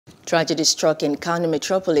Tragedy struck in Kano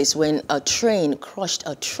metropolis when a train crushed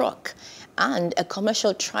a truck and a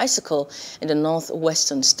commercial tricycle in the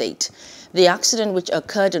northwestern state. The accident, which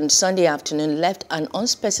occurred on Sunday afternoon, left an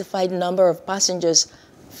unspecified number of passengers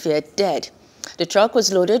feared dead. The truck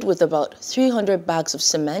was loaded with about 300 bags of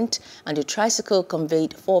cement, and the tricycle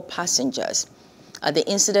conveyed 4 passengers. At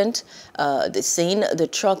the scene, the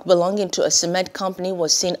truck belonging to a cement company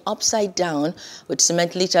was seen upside down with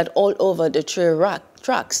cement littered all over the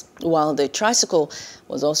tracks, while the tricycle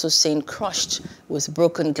was also seen crushed with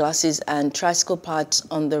broken glasses and tricycle parts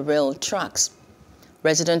on the rail tracks.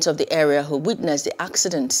 Residents of the area who witnessed the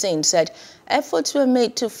accident scene said efforts were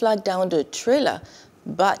made to flag down the trailer,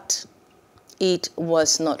 but it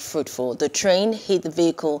was not fruitful. The train hit the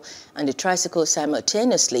vehicle and the tricycle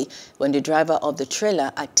simultaneously when the driver of the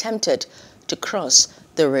trailer attempted to cross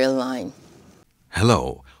the rail line.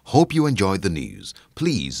 Hello, hope you enjoyed the news.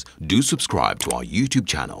 Please do subscribe to our YouTube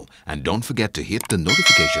channel and don't forget to hit the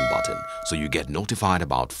notification button so you get notified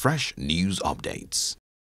about fresh news updates.